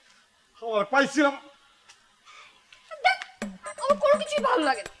 দুত্তরি খাবার পাইছিলাম। আমার কোনো কিছুই ভালো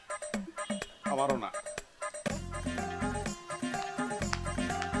লাগে না। আমারও না।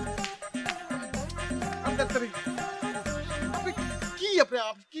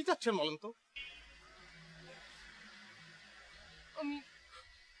 আপনি কি চাচ্ছেন বলেন তো?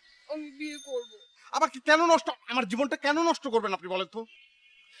 আমি বিয়ে করব। আমাকে কেন নষ্ট, আমার জীবনটা কেন নষ্ট করবেন আপনি বলেন তো?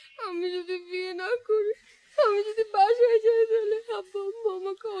 আমি যদি বিয়ে না করি, আমি যদি বাসায় যাই, তাহলে আব্বা আম্মা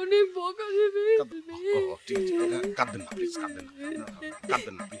আমাকে অনেক বকা দেবে। কাঁদবেন না প্লিজ, কাঁদবেন না,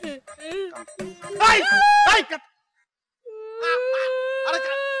 কাঁদবেন না প্লিজ। আরে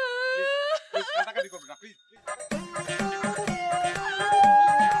প্লিজ কাটাকাটি করবেন না প্লিজ।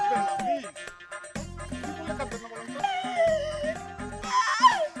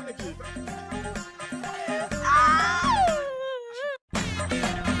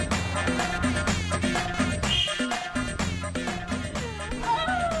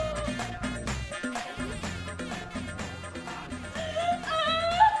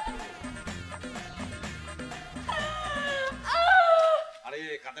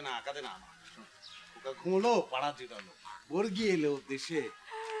 কাঁদে না, ঘুমলো, পাড়া জিরালো, বর্গি এলো দেশে,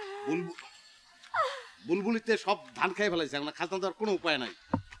 বুলবুলিতে সব ধান খাই ফেলাইছে, আমরা খাজনা দেওয়ার কোনো উপায় নাই।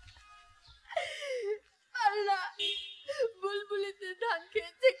 আল্লাহ, বুলবুলিতে ধান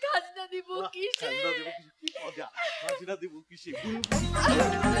খেয়েছে, খাজনা দিব কিসে? কি মজা, খাজনা দিব কিসে?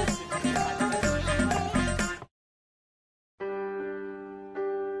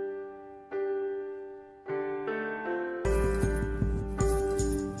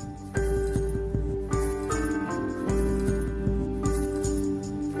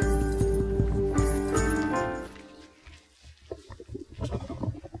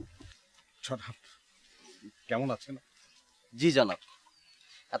 কেমন আছেন? জি জনাব,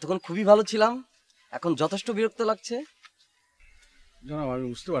 এতক্ষণ খুবই ভালো ছিলাম, এখন যথেষ্ট বিরক্ত লাগছে। জনাব আমি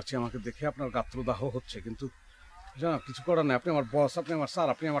বুঝতে পারছি আমাকে দেখে আপনার গাত্রদাহ হচ্ছে, কিন্তু জনাব কিছু করার নেই। আপনি আমার বস, আপনি আমার স্যার,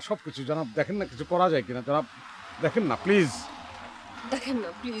 আপনি আমার সব কিছু। জনাব দেখেন না কিছু করা যায় কিনা। জনাব দেখেন না প্লিজ। দেখেন না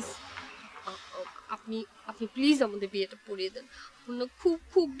প্লিজ, আপনি আপনি প্লিজ আমাদের বিয়েটা পড়িয়ে দেন। আপনার খুব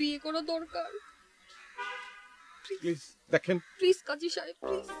খুব বিয়ে করা দরকার। প্লিজ দেখেন। প্লিজ কাজী সাহেব,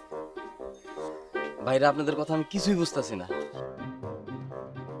 প্লিজ। ভাইরা আপনাদের কথা আমি কিছুই বুঝতেছি না।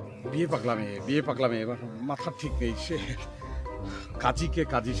 বিয়ে পাগলামে এবার মাথা ঠিক নেই। সে কাজীকে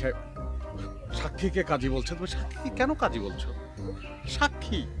কাজী সাহেব, সাক্ষীকে কাজী বলছে। তুমি সাক্ষী কেন কাজী বলছো?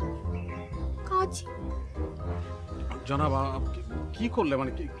 সাক্ষী কাজী? জনাব কি করলে,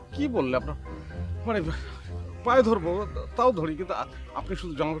 মানে কি বললে? আপনার মানে পায়ে ধরবো তাও ধরি, কিন্তু আপনি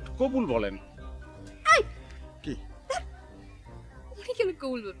শুধু জনাব একটু কবুল বলেন। কি উনি কেন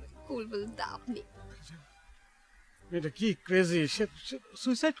কবুল বলবেন? কবুল বলেন তা আপনি। এটা কি ক্রেজি, সে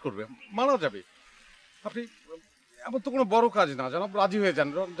সুইসাইড করবে, মারা যাবে। আপনি এমন তো কোনো বড় কাজ না জনাব, রাজি হয়ে যান।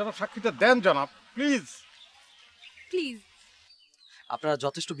 জনাব সাক্ষীটা দেন জনাব, প্লিজ প্লিজ। আপনারা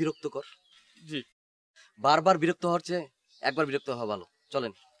যথেষ্ট বিরক্তকর। জি। বারবার বিরক্ত হওয়ার চেয়ে একবার বিরক্ত হওয়া ভালো।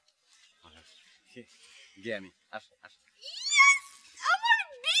 চলেন। জ্ঞানী আসো আসো।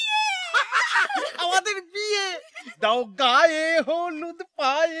 আমাদের বিয়ে, দাও গায়ে হলুদ,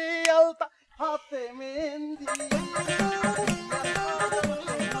 পায়ে আলতা, হাতে মেহেন্দি।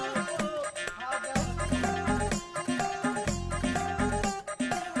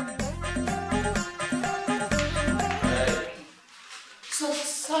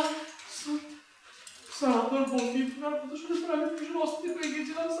 স্যার আপনার বন্দি ফোনার কথা শুনে স্যার আমি ভীষণ অস্থির হয়ে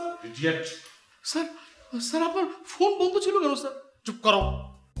গিয়েছিলাম স্যার। ইডিয়েট! স্যার আপনার ফোন বন্ধ ছিল কেন স্যার? চুপ করো,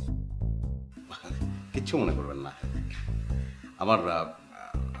 কিচ্ছু মনে করবেন না। আমার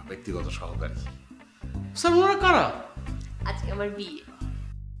ব্যক্তিগত সহকারী। স্যার ওনারা কারা? আজকে আমার বিয়ে।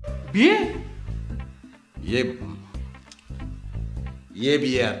 বিয়ে?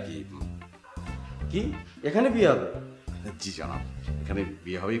 বিয়ে আর কি। কি এখানে বিয়ে হবে? জি জনাব, এখানে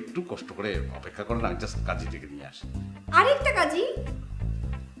বিয়ে হবে, একটু কষ্ট করে অপেক্ষা করেন, আমি জাস্ট কাজী থেকে নিয়ে আসি। আরেকটা কাজী?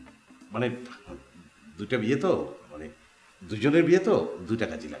 মানে দুইটা বিয়ে তো, মানে দুজনের বিয়ে তো, দুইটা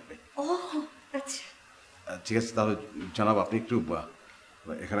কাজী লাগবে। ও আচ্ছা, ঠিক আছে, তাহলে জনাব আপনি একটু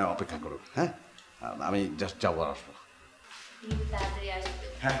এখানে অপেক্ষা করুন। হ্যাঁ, আমি জাস্ট যাবো আর আসবো। তাড়াতাড়ি আসবে।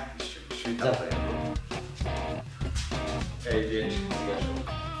 হ্যাঁ নিশ্চয়ই তাড়াতাড়ি আসবো। এই যে এদিকে আসুন।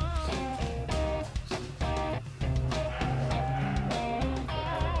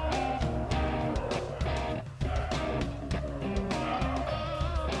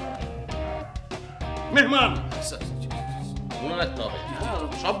 মেহমান মনে রাখতে হবে,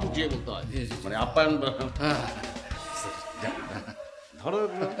 সব বুঝিয়ে বলতে হয়, মানে আপ্যায়ন ধরো।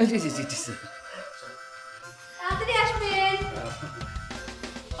 তাড়াতাড়ি আসবেন।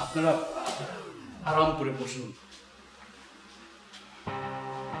 আপনারা আরাম করে বসুন।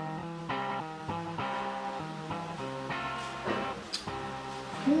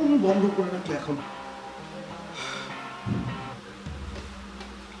 ফোন বন্ধ করে রাখলে এখন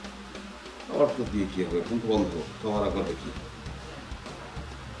আবার তো দিয়ে কি হবে, ফোন তো বন্ধ, তোমার আবার দেখি।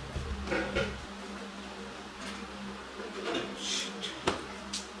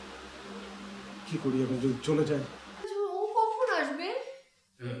 কি করি এখন, যদি চলে যায়? ও কখন আসবে?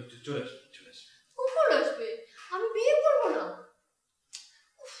 চলে আসবে, চলে আসবে। কখন আসবে? আমি বিয়ে করবো না।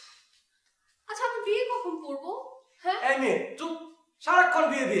 আচ্ছা আমি বিয়ে কখন করবো? হ্যাঁ এই মেয়ে চুপ, সারাক্ষণ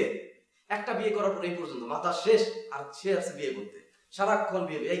বিয়ে বিয়ে। একটা বিয়ে করার পর এই পর্যন্ত মাথা শেষ, আর সে আছে বিয়ে করতে, সারাক্ষণ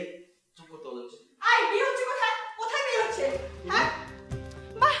বিয়ে বিয়ে। এই চুপ করতে বলেছি। আই বিয়ে হচ্ছে কোথায়? কোথায় বিয়ে হচ্ছে? হ্যাঁ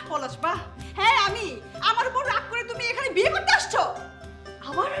বাহ পলাশ বাহ, হ্যাঁ আমি, আমার উপর রাগ করে তুমি এখানে বিয়ে করতে আসছো?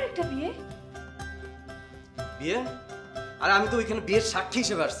 আবার আরেকটা বিয়ে? বিয়ে? আরে আমি তো ওইখানে বিয়ের সাক্ষী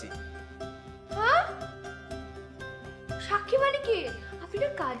হিসেবে আসছি। হ্যাঁ সাক্ষী মানে কি? আপনি না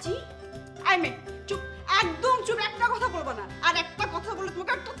কাজী? আই মে চুপ, একদম চুপ, একটা কথা বলবো না, আর একটা কথা বলে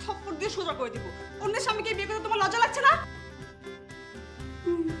তোমাকে একটা থাপ্পড় দিয়ে সোজা করে দিব। অন্যের স্বামীকে বিয়ে করতে তোমার লজ্জা লাগছে না?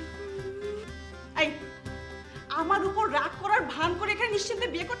 এই আমার উপর রাগ করার ভান করে এখানে নিশ্চিন্তে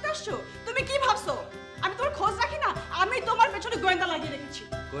বিয়ে করতে আসছো? তুমি কি ভাবছো আমি তোমার খোঁজ রাখি না? আমি তোমার পেছনে গোয়েন্দা লাগিয়ে রেখেছি।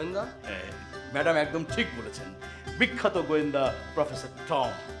 গোয়েন্দা? ম্যাডাম একদম ঠিক বলেছেন, বিখ্যাত গোয়েন্দা professor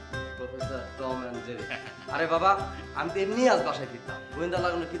Tom. Professor Tom and Jerry. আরে বাবা, আমি তো এমনি আজ বাসায় ফিরতাম, গোয়েন্দা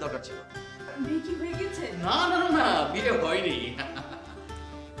লাগানোর কি দরকার ছিল? বিয়ে কি হয়ে গেছে? না না না, বিয়ে হয়নি।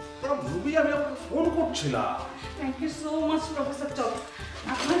 রুবি, আমি আপনাকে ফোন করছিলাম। Thank you so much professor Tom,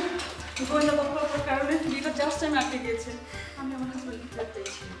 আপনার গোয়েন্দা তৎপরতার কারণে বিয়েটা জাস্ট টাইম আটকে গিয়েছে। আমি আমার হাজবেন্ডকে ফেরত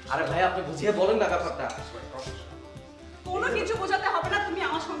চাইছি। আরে ভাই আপনি বুঝিয়ে বলেন না ব্যাপারটা। কোনো কিছু বোঝাতে হবে না, তুমি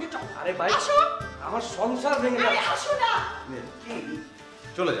আমার সঙ্গে চলো। আরে ভাই আসো। আমার সংসার ভেঙে আরে যাচ্ছে। আসো না।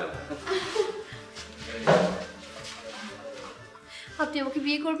 চলে যাও। আপনি আমাকে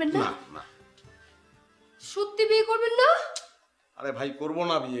বিয়ে করবেন না? না না, সত্যি বিয়ে করবেন না? আরে ভাই করবো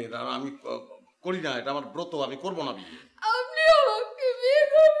না বিয়ে, আমি করি না, এটা আমার ব্রত, আমি করবো না বিয়ে। আপনি আমাকে বিয়ে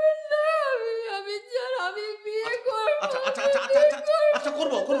করবেন না? আমি জান আমি বিয়ে করব। আচ্ছা আচ্ছা আচ্ছা আচ্ছা আচ্ছা আচ্ছা,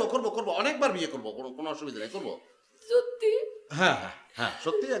 করবো করবো করবো করবো, অনেকবার বিয়ে করবো, কোনো অসুবিধা নেই, করবো। সত্যি? হ্যাঁ হ্যাঁ হ্যাঁ,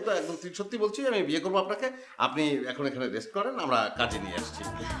 সত্যি, একদম একদম সত্যি বলছি, আমি বিয়ে করবো আপনাকে। আপনি এখন এখানে রেস্ট করেন, আমরা কাজে নিয়ে আসছি।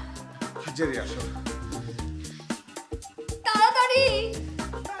 হাজারি আসো। তাড়াতাড়ি।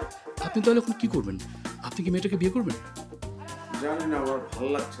 আপনি তাহলে এখন কি করবেন? আপনি কি মেয়েটাকে বিয়ে করবেন? জানি না, আমার ভালো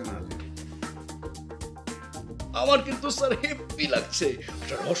লাগছে না। আমার কিন্তু স্যার হ্যাপি লাগছে,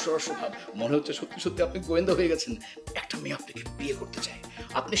 একটা রহস্য রহস্য ভাব, মনে হচ্ছে সত্যি সত্যি আপনি গোয়েন্দা হয়ে গেছেন। একটা মেয়ে আপনাকে বিয়ে করতে চায়,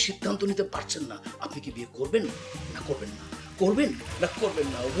 আপনি সিদ্ধান্ত নিতে পারছেন না, আপনি কি বিয়ে করবেন না করবেন না, করবেন না করবেন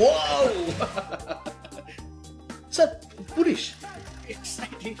না। Wow sir, police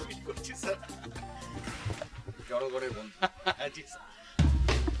exciting feel করছি স্যার। জনগণের বন্ধু। জি স্যার।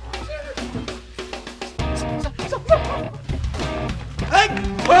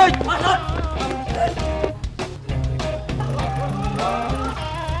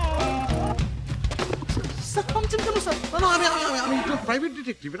 আমি একটু প্রাইভেট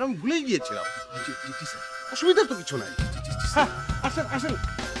ডিটেকটিভ, এটা আমি ভুলেই গিয়েছিলাম। অসুবিধার তো কিছু নাই। হ্যাঁ আসেন আসেন,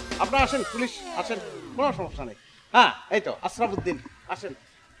 আপনারা আসেন, পুলিশ আসেন, কোনো সমস্যা নেই। হ্যাঁ এই তো আশরাফুদ্দিন, আসেন।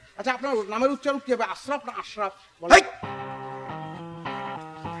 আচ্ছা আপনার নামের উচ্চারণ কি হবে, আশরাফ না আশরাফ?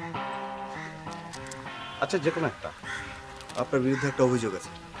 আচ্ছা যে কোনো একটা। আপনার বিরুদ্ধে একটা অভিযোগ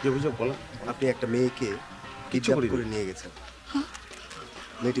আছে। কি অভিযোগ বলেন? আপনি একটা মেয়েকে কিডন্যাপ করে নিয়ে গেছেন।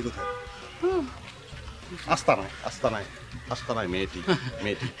 মেয়েটি কোথায়? আস্তানায় আস্তানায় আস্তানায় মেয়েটি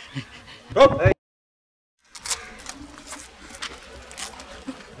মেয়েটি।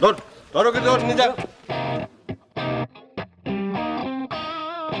 ধরো কি ধর নিয়ে যা।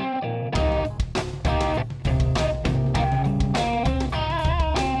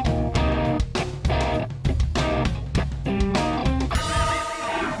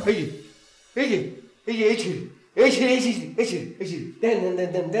 এই যে এই যে এই যে এই ছিল এই ছিল এই ছিল এই ছিল এই ছিল দেন দেন দেন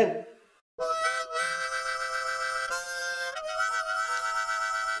দেন দেন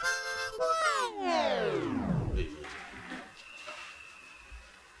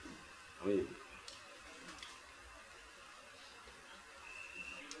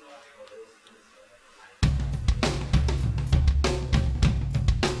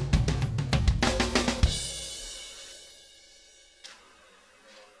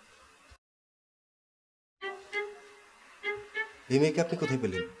এই মেয়েকে আপনি কোথায়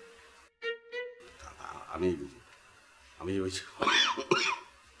পেলেন? আমি আমি ওই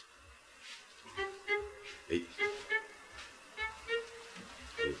এই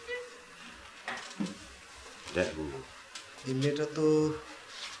এই মেয়েটা তো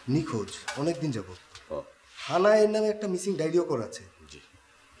নিখোঁজ অনেকদিন যাবত। থানায় এর নামে একটা মিসিং ডায়েরিও করা আছে। জি,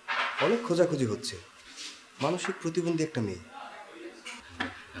 অনেক খোঁজাখুঁজি হচ্ছে। মানসিক প্রতিবন্ধী একটা মেয়ে।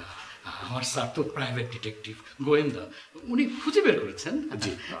 আমার স্যার তো প্রাইভেট ডিটেকটিভ গোয়েন্দা, উনি খুঁজে বের করেছেন।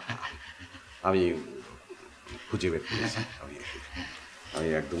 জি, আমি খুঁজে বের করেছি। আমি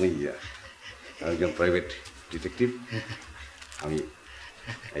একদমই একজন প্রাইভেট ডিটেকটিভ। আমি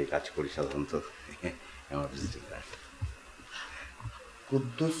এই কাজ করি সাধারণত আমার ভিজিটিং কার্ড।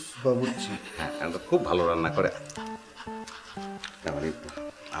 কুদ্দুস বাবুর্চি। হ্যাঁ, খুব ভালো রান্না করে।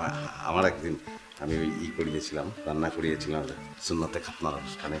 আমার একদিন আমি ওই করিয়েছিলাম, রান্না করিয়েছিলাম সুন্নতে খাতনার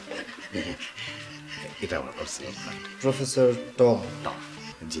অনুষ্ঠানে। এটা আমার পার্সোনাল কার্ড। Professor Tom.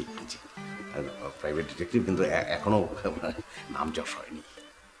 জি জি, প্রাইভেট ডিটেকটিভ, কিন্তু এখনো নাম যশ হয়নি।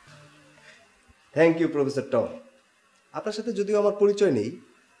 Thank you professor Tom. আপনার সাথে যদিও আমার পরিচয় নেই,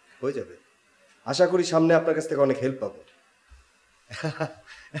 হয়ে যাবে। আশা করি সামনে আপনার কাছ থেকে অনেক হেল্প পাবো।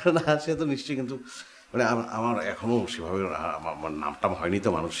 না, সে তো নিশ্চয়ই, কিন্তু মানে আমার এখনো সেভাবে আমার নামটাম হয়নি তো,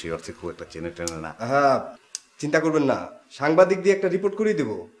 মানুষ সে অর্থে খুব একটা চেনে টেনে না। হ্যাঁ, চিন্তা করবেন না, সাংবাদিক দিয়ে একটা রিপোর্ট করিয়ে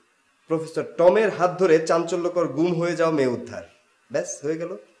দেব। প্রফেসর টমের হাত ধরে চাঞ্চল্যকর গুম হয়ে যাওয়া মেয়ে উদ্ধার। ব্যাস হয়ে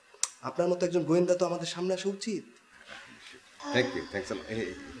গেল। আপনার মতো একজন গোয়েন্দা তো আমাদের সামনে আসা উচিত। Thank you, thanks.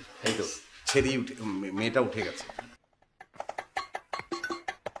 এই তো ছেড়েই উঠে, মেয়েটা উঠে গেছে।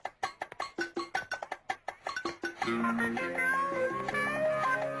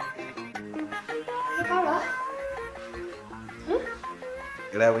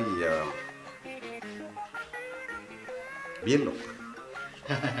 এরা ওই বিয়ের লোক।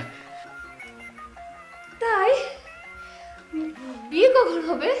 তাই বিয়ে কখন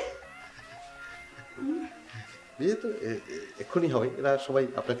হবে? বিয়ে তো এক্ষুনি হবে। এরা সবাই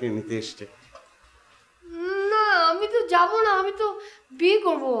আপনাকে নিতে এসছে। না, আমি তো যাব না, আমি তো বিয়ে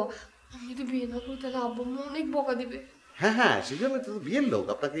করব। আমি যদি বিয়ে না করি তাহলে আব্বু অনেক বকা দিবে। হ্যাঁ হ্যাঁ, সেজন্য তো বিয়ের লোক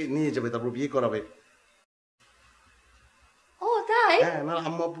আপনাকে নিয়ে যাবে, তারপর বিয়ে করাবে। ও তাই? হ্যাঁ, না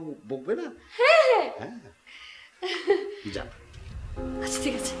আম্মা বকবে না? হ্যাঁ হ্যাঁ হ্যাঁ, যান। আচ্ছা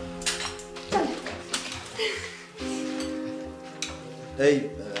ঠিক আছে। এই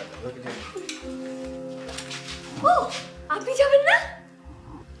ও, আপনি যাবেন না?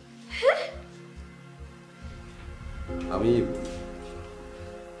 আমি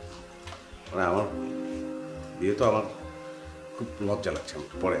মানে আমার বিয়ে তো আমার খুব লজ্জা লাগছে। আমি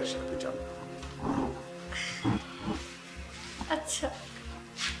পরে আসি, আপনি যান। আচ্ছা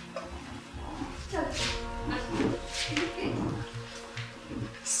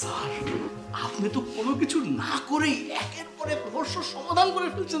স্যার, আপনি তো কোনো কিছু না করেই একের পর এক রহস্য সমাধান করে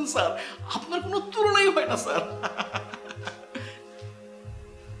ফেলছেন স্যার। আপনার কোনো তুলনাই হয় না স্যার।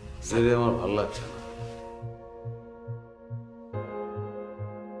 সেটা আমার ভালো লাগছে না।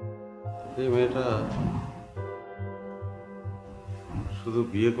 এই মেয়েটা শুধু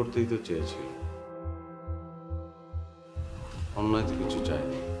বিয়ে করতেই তো চেয়েছিল, অন্যায় তো কিছু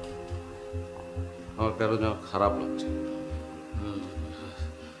চাইনি। আমার কারো যেন খারাপ লাগছে।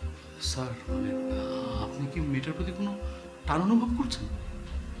 স্যার, মানে আপনি কি মেয়েটার প্রতি কোনো টান অনুভব করছেন?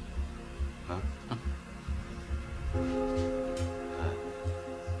 হ্যাঁ,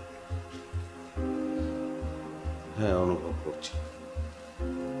 হ্যাঁ অনুভব করছি,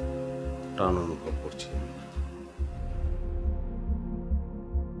 টান অনুভব করছি।